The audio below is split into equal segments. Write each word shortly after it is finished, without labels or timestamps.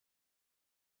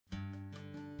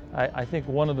I think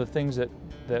one of the things that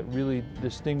really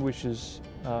distinguishes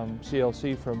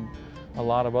CLC from a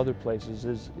lot of other places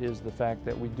is the fact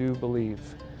that we do believe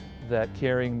that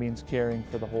caring means caring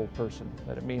for the whole person,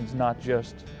 that it means not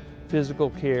just physical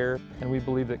care, and we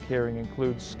believe that caring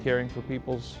includes caring for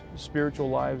people's spiritual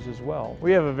lives as well.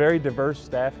 We have a very diverse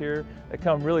staff here that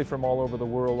come really from all over the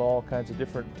world, all kinds of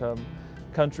different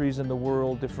countries in the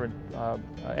world, different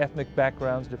ethnic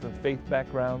backgrounds, different faith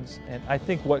backgrounds, and I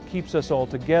think what keeps us all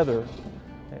together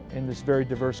in this very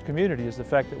diverse community is the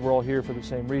fact that we're all here for the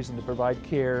same reason, to provide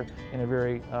care in a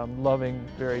very loving,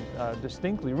 very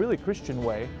distinctly, really Christian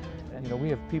way. And we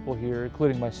have people here,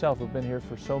 including myself, who've been here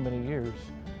for so many years,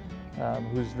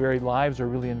 whose very lives are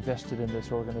really invested in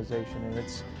this organization. And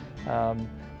it's,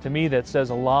 to me, that says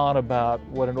a lot about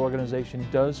what an organization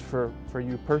does for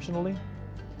you personally.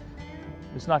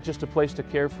 It's not just a place to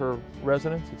care for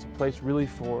residents, it's a place really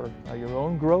for your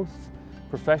own growth,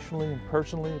 professionally and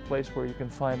personally, a place where you can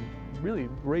find really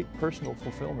great personal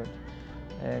fulfillment.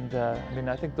 And I mean,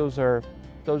 I think those are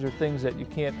things that you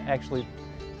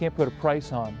can't put a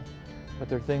price on, but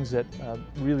they're things that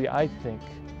really, I think,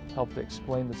 help to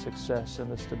explain the success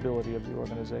and the stability of the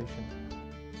organization.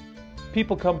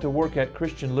 People come to work at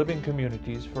Christian Living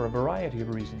Communities for a variety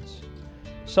of reasons.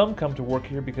 Some come to work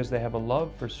here because they have a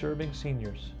love for serving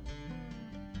seniors.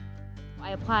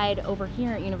 I applied over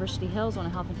here at University Hills when a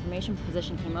health information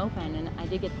position came open, and I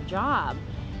did get the job.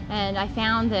 And I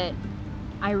found that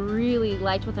I really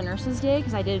liked what the nurses did,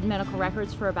 because I did medical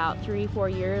records for about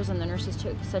 3-4 years, and the nurses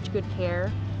took such good care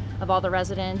of all the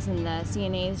residents, and the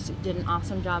CNAs did an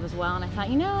awesome job as well. And I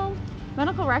thought,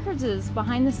 medical records is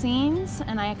behind the scenes,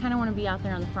 and I kind of want to be out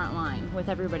there on the front line with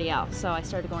everybody else. So I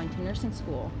started going to nursing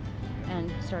school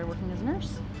and started working as a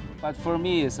nurse. But for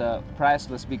me, it's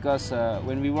priceless, because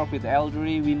when we work with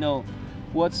elderly, we know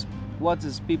what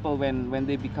is people when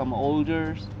they become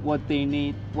older, what they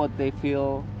need, what they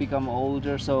feel, become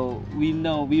older. So we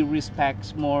know we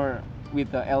respect more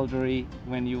with the elderly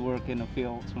when you work in a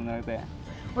field, something like that.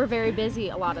 We're very busy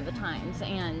a lot of the times,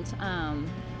 and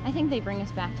I think they bring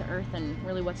us back to earth and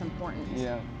really what's important.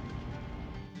 Yeah.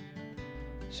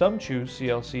 Some choose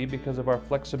CLC because of our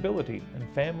flexibility and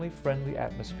family-friendly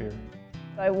atmosphere.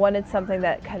 I wanted something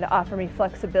that kind of offered me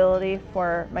flexibility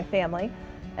for my family,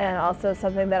 and also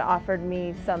something that offered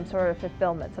me some sort of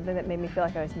fulfillment, something that made me feel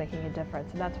like I was making a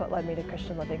difference, and that's what led me to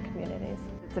Christian Living Communities.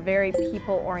 It's a very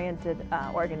people-oriented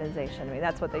organization. I mean,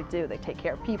 that's what they do. They take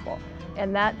care of people,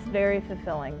 and that's very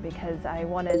fulfilling, because I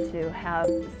wanted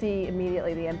to see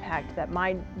immediately the impact that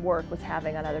my work was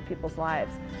having on other people's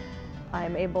lives.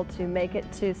 I'm able to make it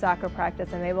to soccer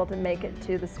practice, I'm able to make it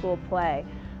to the school play,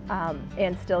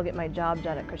 and still get my job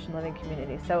done at Christian Living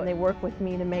Community. So they work with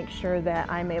me to make sure that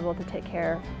I'm able to take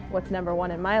care of what's number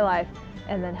one in my life,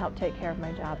 and then help take care of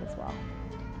my job as well.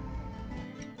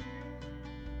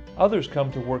 Others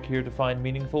come to work here to find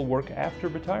meaningful work after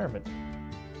retirement.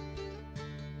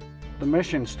 The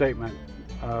mission statement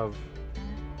of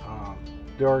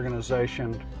the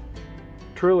organization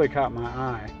truly caught my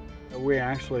eye. We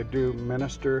actually do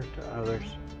minister to others,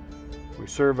 we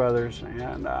serve others,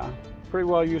 and pretty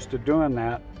well used to doing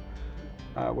that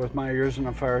with my years in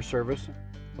the fire service.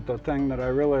 But the thing that I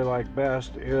really like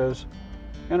best is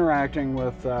interacting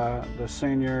with the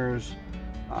seniors,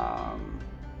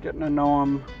 getting to know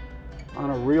them on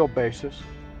a real basis,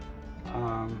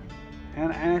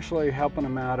 and actually helping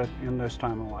them out in this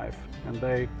time of life. And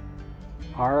they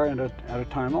are at a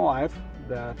time of life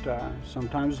that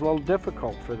sometimes is a little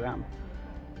difficult for them.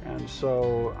 And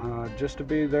so just to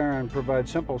be there and provide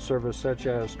simple service such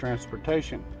as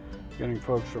transportation, getting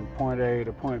folks from point A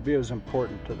to point B, is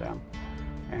important to them.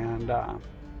 And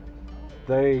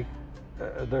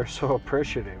they're so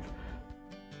appreciative.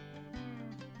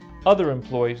 Other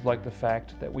employees like the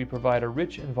fact that we provide a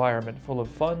rich environment full of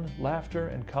fun, laughter,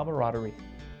 and camaraderie.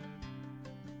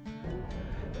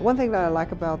 One thing that I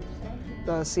like about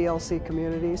the CLC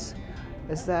communities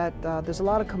is that there's a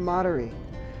lot of camaraderie,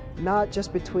 not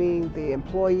just between the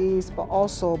employees, but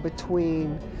also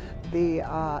between the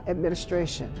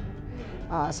administration.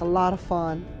 It's a lot of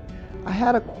fun. I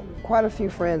had quite a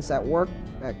few friends that work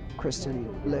at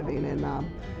Christian Living,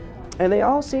 and they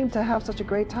all seem to have such a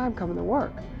great time coming to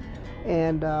work.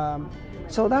 And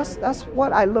so that's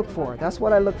what I look for. That's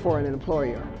what I look for in an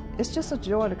employer. It's just a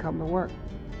joy to come to work.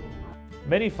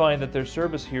 Many find that their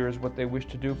service here is what they wish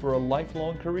to do for a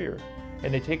lifelong career,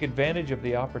 and they take advantage of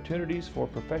the opportunities for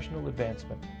professional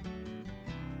advancement.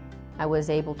 I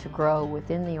was able to grow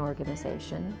within the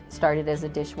organization. Started as a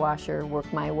dishwasher,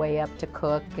 worked my way up to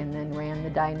cook, and then ran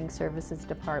the dining services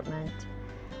department.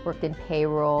 worked in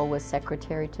payroll, was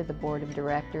secretary to the board of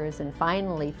directors, and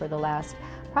finally for the last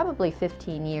probably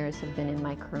 15 years have been in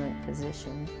my current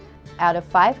position. Out of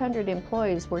 500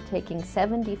 employees, we're taking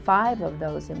 75 of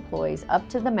those employees up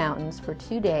to the mountains for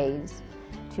 2 days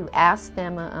to ask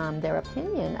them their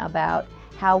opinion about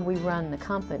how we run the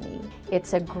company.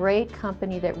 It's a great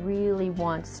company that really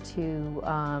wants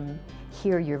to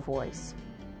hear your voice.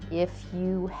 If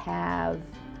you have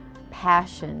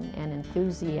passion and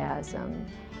enthusiasm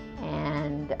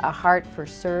and a heart for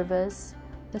service,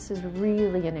 this is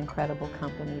really an incredible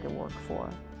company to work for.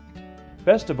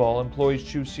 Best of all, employees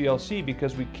choose CLC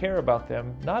because we care about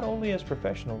them not only as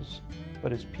professionals,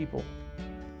 but as people.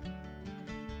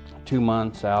 2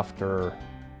 months after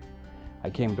I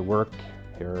came to work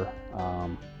here,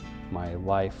 my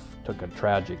life took a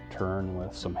tragic turn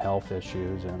with some health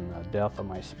issues and the death of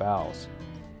my spouse.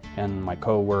 And my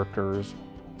co-workers,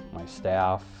 my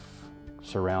staff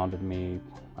surrounded me.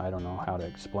 I don't know how to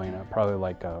explain it, probably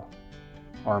like a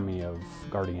army of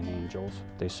guardian angels.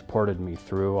 They supported me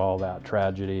through all that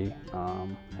tragedy,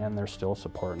 and they're still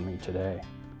supporting me today.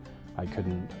 I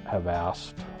couldn't have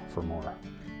asked for more.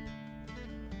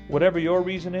 Whatever your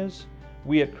reason is,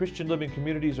 we at Christian Living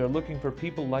Communities are looking for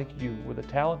people like you with a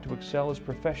talent to excel as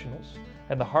professionals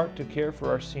and the heart to care for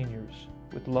our seniors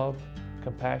with love,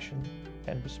 compassion,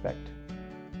 and respect.